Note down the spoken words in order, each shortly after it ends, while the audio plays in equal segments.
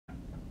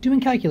Doing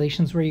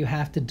calculations where you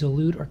have to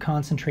dilute or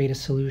concentrate a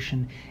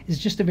solution is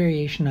just a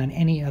variation on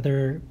any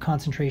other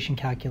concentration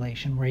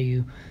calculation where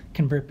you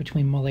convert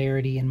between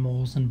molarity and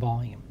moles and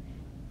volume.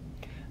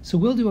 So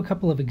we'll do a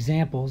couple of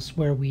examples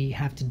where we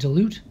have to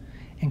dilute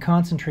and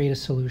concentrate a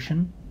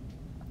solution,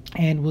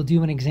 and we'll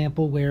do an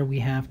example where we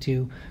have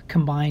to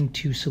combine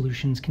two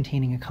solutions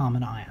containing a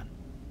common ion.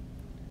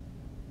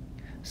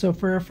 So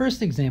for our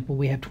first example,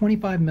 we have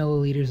 25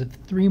 milliliters of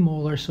 3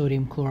 molar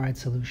sodium chloride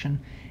solution,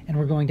 and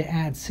we're going to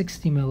add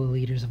 60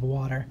 milliliters of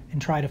water and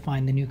try to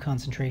find the new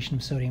concentration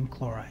of sodium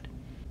chloride.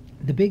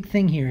 The big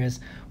thing here is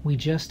we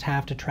just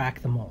have to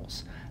track the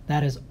moles.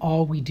 That is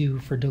all we do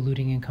for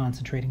diluting and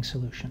concentrating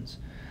solutions.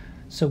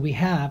 So we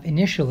have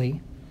initially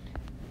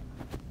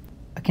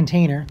a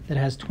container that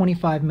has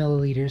 25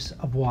 milliliters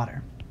of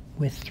water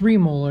with 3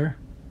 molar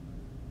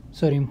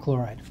sodium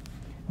chloride.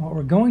 And what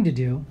we're going to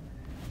do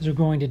is we're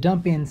going to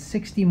dump in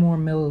 60 more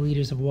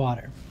milliliters of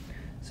water.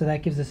 So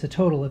that gives us a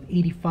total of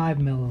 85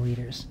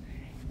 milliliters,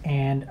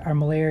 and our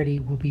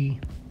molarity will be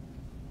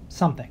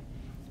something.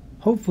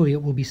 Hopefully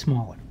it will be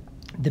smaller.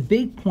 The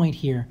big point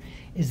here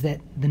is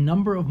that the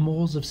number of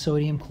moles of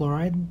sodium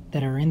chloride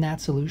that are in that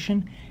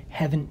solution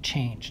haven't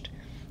changed.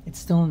 It's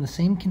still in the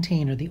same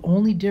container. The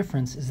only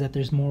difference is that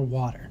there's more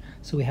water,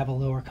 so we have a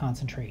lower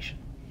concentration.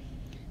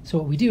 So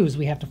what we do is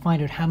we have to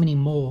find out how many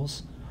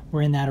moles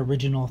were in that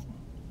original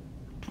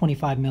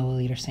 25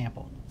 milliliter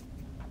sample.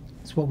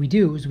 So what we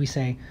do is we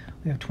say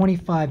we have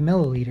 25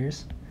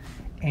 milliliters,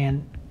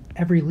 and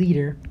every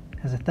liter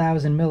has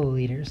 1,000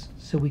 milliliters,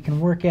 so we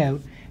can work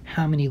out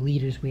how many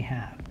liters we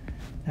have.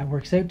 That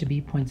works out to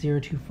be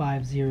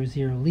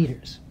 0.02500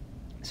 liters.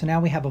 So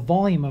now we have a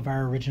volume of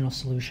our original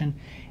solution,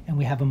 and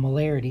we have a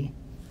molarity.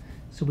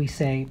 So we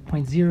say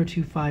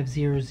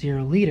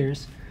 0.02500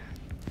 liters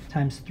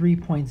times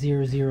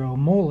 3.00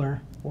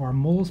 molar, or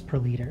moles per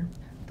liter.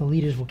 The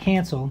liters will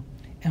cancel,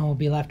 and we'll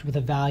be left with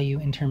a value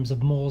in terms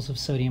of moles of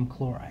sodium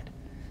chloride.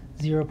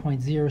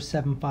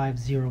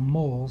 0.0750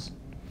 moles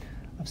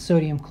of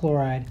sodium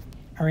chloride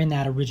are in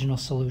that original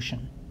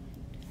solution.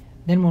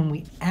 Then when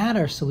we add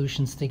our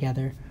solutions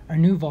together, our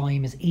new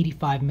volume is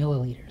 85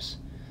 milliliters.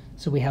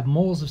 So we have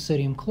moles of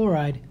sodium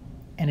chloride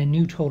and a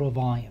new total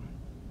volume.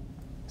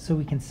 So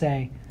we can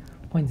say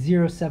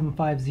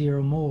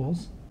 0.0750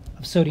 moles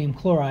of sodium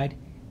chloride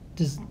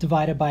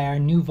divided by our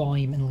new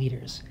volume in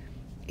liters.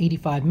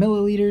 85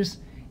 milliliters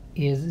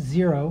is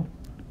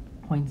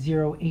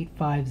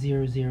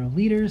 0.08500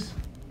 liters,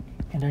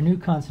 and our new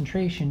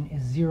concentration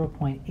is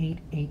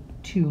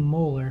 0.882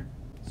 molar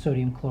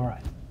sodium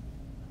chloride.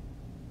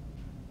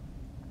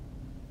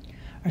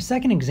 Our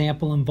second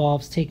example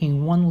involves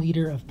taking 1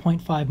 liter of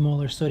 0.5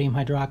 molar sodium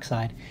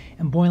hydroxide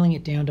and boiling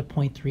it down to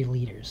 0.3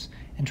 liters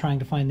and trying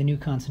to find the new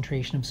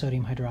concentration of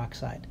sodium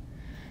hydroxide.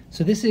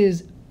 So this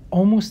is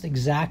almost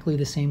exactly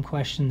the same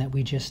question that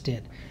we just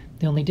did.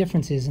 The only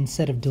difference is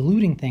instead of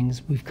diluting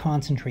things, we've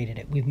concentrated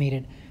it. We've made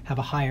it have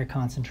a higher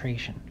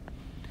concentration.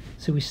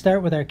 So we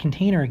start with our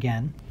container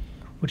again,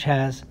 which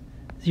has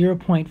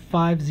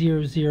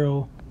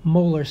 0.500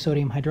 molar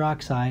sodium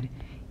hydroxide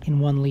in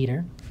 1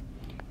 liter.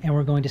 And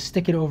we're going to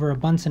stick it over a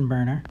Bunsen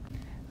burner,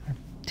 a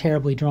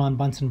terribly drawn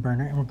Bunsen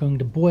burner, and we're going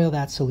to boil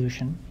that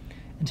solution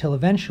until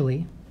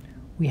eventually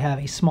we have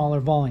a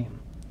smaller volume.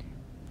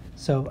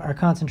 So our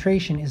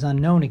concentration is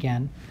unknown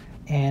again,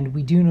 and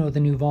we do know the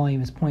new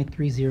volume is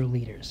 0.30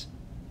 liters.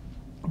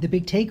 The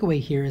big takeaway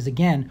here is,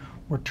 again,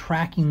 we're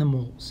tracking the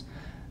moles.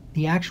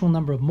 The actual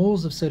number of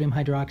moles of sodium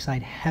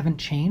hydroxide haven't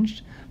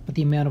changed, but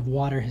the amount of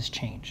water has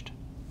changed.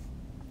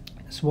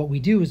 So what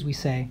we do is we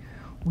say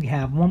we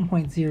have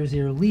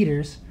 1.00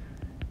 liters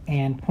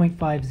and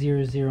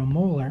 0.500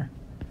 molar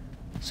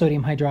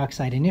sodium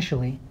hydroxide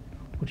initially,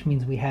 which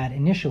means we had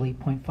initially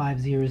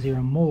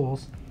 0.500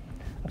 moles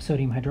of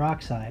sodium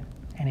hydroxide,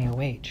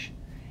 NaOH.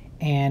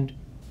 And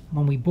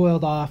when we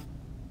boiled off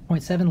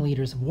 0.7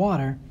 liters of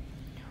water,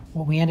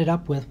 what we ended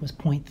up with was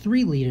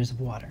 0.3 liters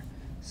of water.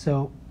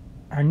 So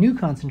our new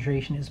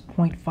concentration is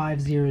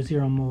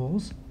 0.500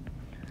 moles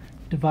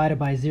divided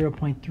by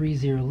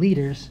 0.30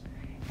 liters,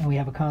 and we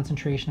have a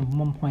concentration of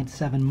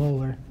 1.7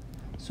 molar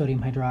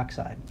sodium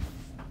hydroxide.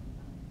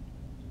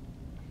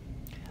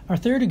 Our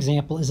third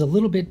example is a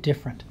little bit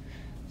different.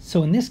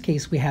 So in this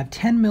case, we have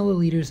 10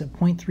 milliliters of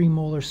 0.3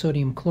 molar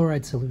sodium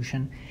chloride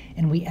solution,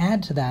 and we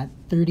add to that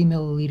 30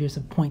 milliliters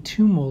of 0.2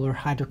 molar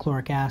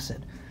hydrochloric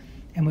acid.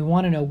 And we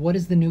want to know what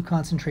is the new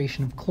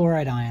concentration of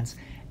chloride ions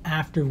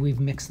after we've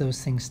mixed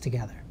those things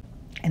together.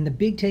 And the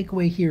big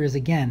takeaway here is,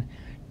 again,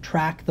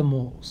 track the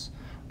moles.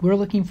 We're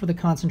looking for the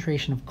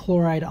concentration of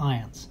chloride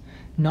ions,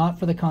 not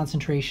for the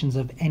concentrations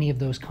of any of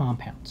those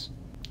compounds.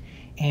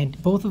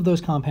 And both of those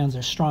compounds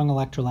are strong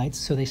electrolytes,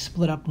 so they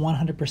split up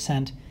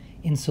 100%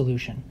 in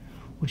solution,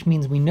 which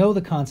means we know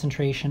the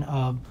concentration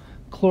of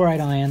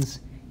chloride ions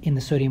in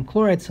the sodium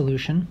chloride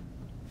solution.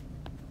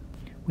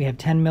 We have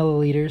 10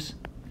 milliliters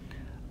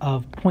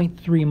of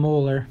 0.3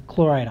 molar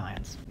chloride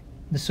ions.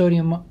 The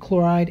sodium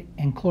chloride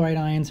and chloride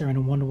ions are in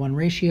a 1-to-1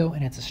 ratio,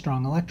 and it's a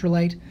strong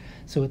electrolyte,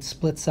 so it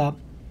splits up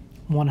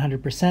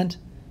 100%.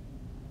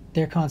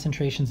 their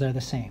concentrations are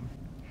the same.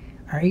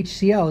 Our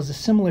HCl is a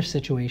similar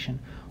situation.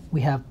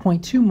 We have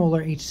 0.2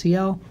 molar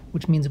HCl,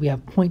 which means we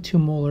have 0.2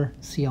 molar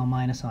Cl-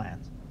 ions.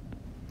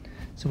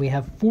 So we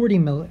have 30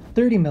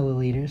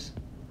 milliliters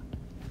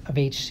of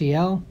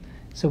HCl,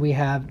 so we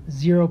have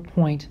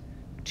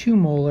 0.2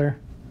 molar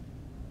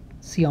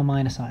Cl-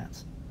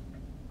 ions.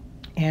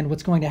 And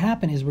what's going to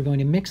happen is we're going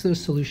to mix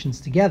those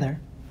solutions together,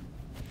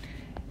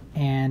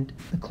 and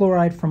the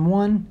chloride from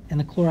one and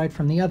the chloride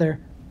from the other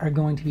are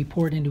going to be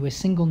poured into a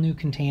single new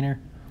container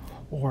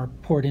or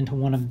poured into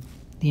one of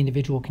the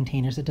individual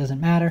containers. It doesn't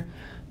matter.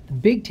 The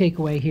big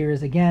takeaway here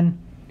is, again,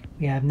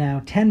 we have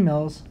now 10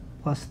 mils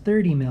plus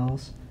 30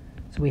 mils,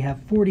 so we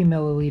have 40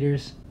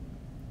 milliliters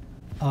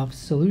of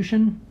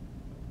solution,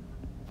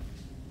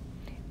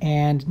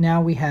 and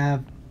now we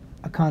have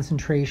a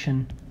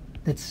concentration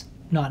that's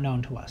not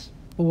known to us.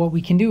 But what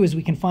we can do is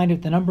we can find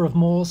out the number of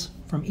moles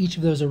from each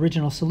of those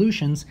original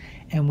solutions,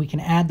 and we can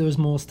add those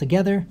moles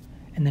together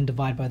and then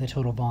divide by the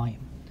total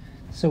volume.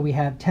 So we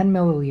have 10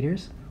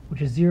 milliliters,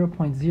 which is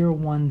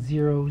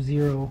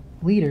 0.0100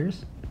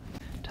 liters,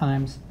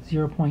 times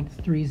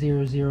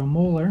 0.300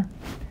 molar,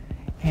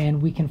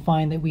 and we can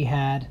find that we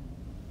had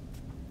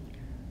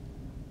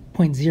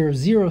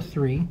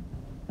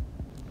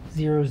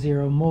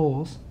 0.00300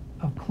 moles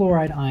of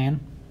chloride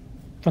ion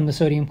from the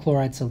sodium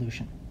chloride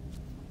solution.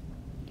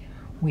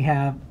 We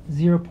have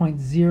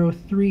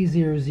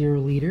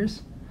 0.0300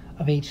 liters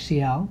of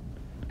HCl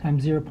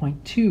times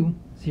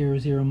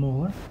 0.200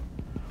 molar,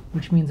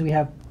 which means we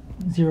have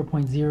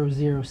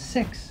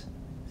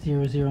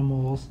 0.00600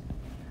 moles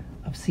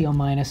of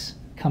Cl-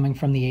 coming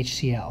from the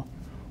HCl.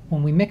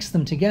 When we mix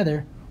them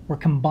together, we're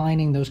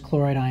combining those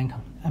chloride ion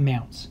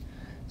amounts.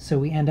 So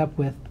we end up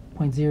with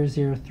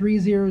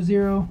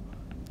 0.00300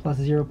 plus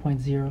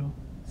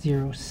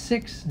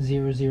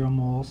 0.00600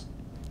 moles,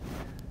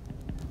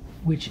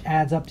 which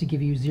adds up to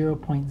give you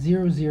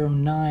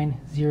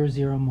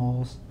 0.00900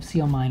 moles of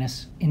Cl-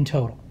 in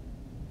total.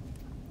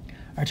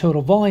 Our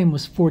total volume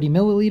was 40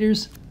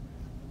 milliliters.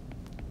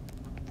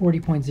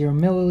 40.0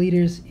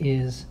 milliliters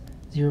is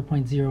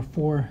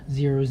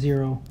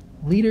 0.0400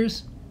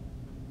 liters.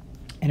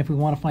 And if we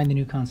want to find the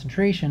new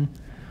concentration,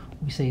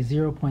 we say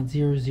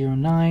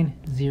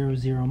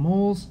 0.00900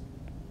 moles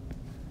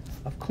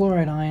of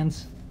chloride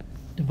ions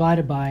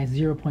divided by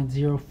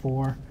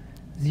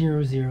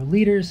 0.0400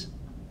 liters,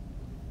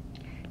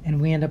 and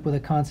we end up with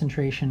a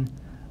concentration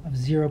of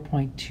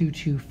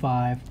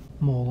 0.225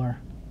 molar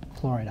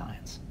chloride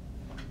ions.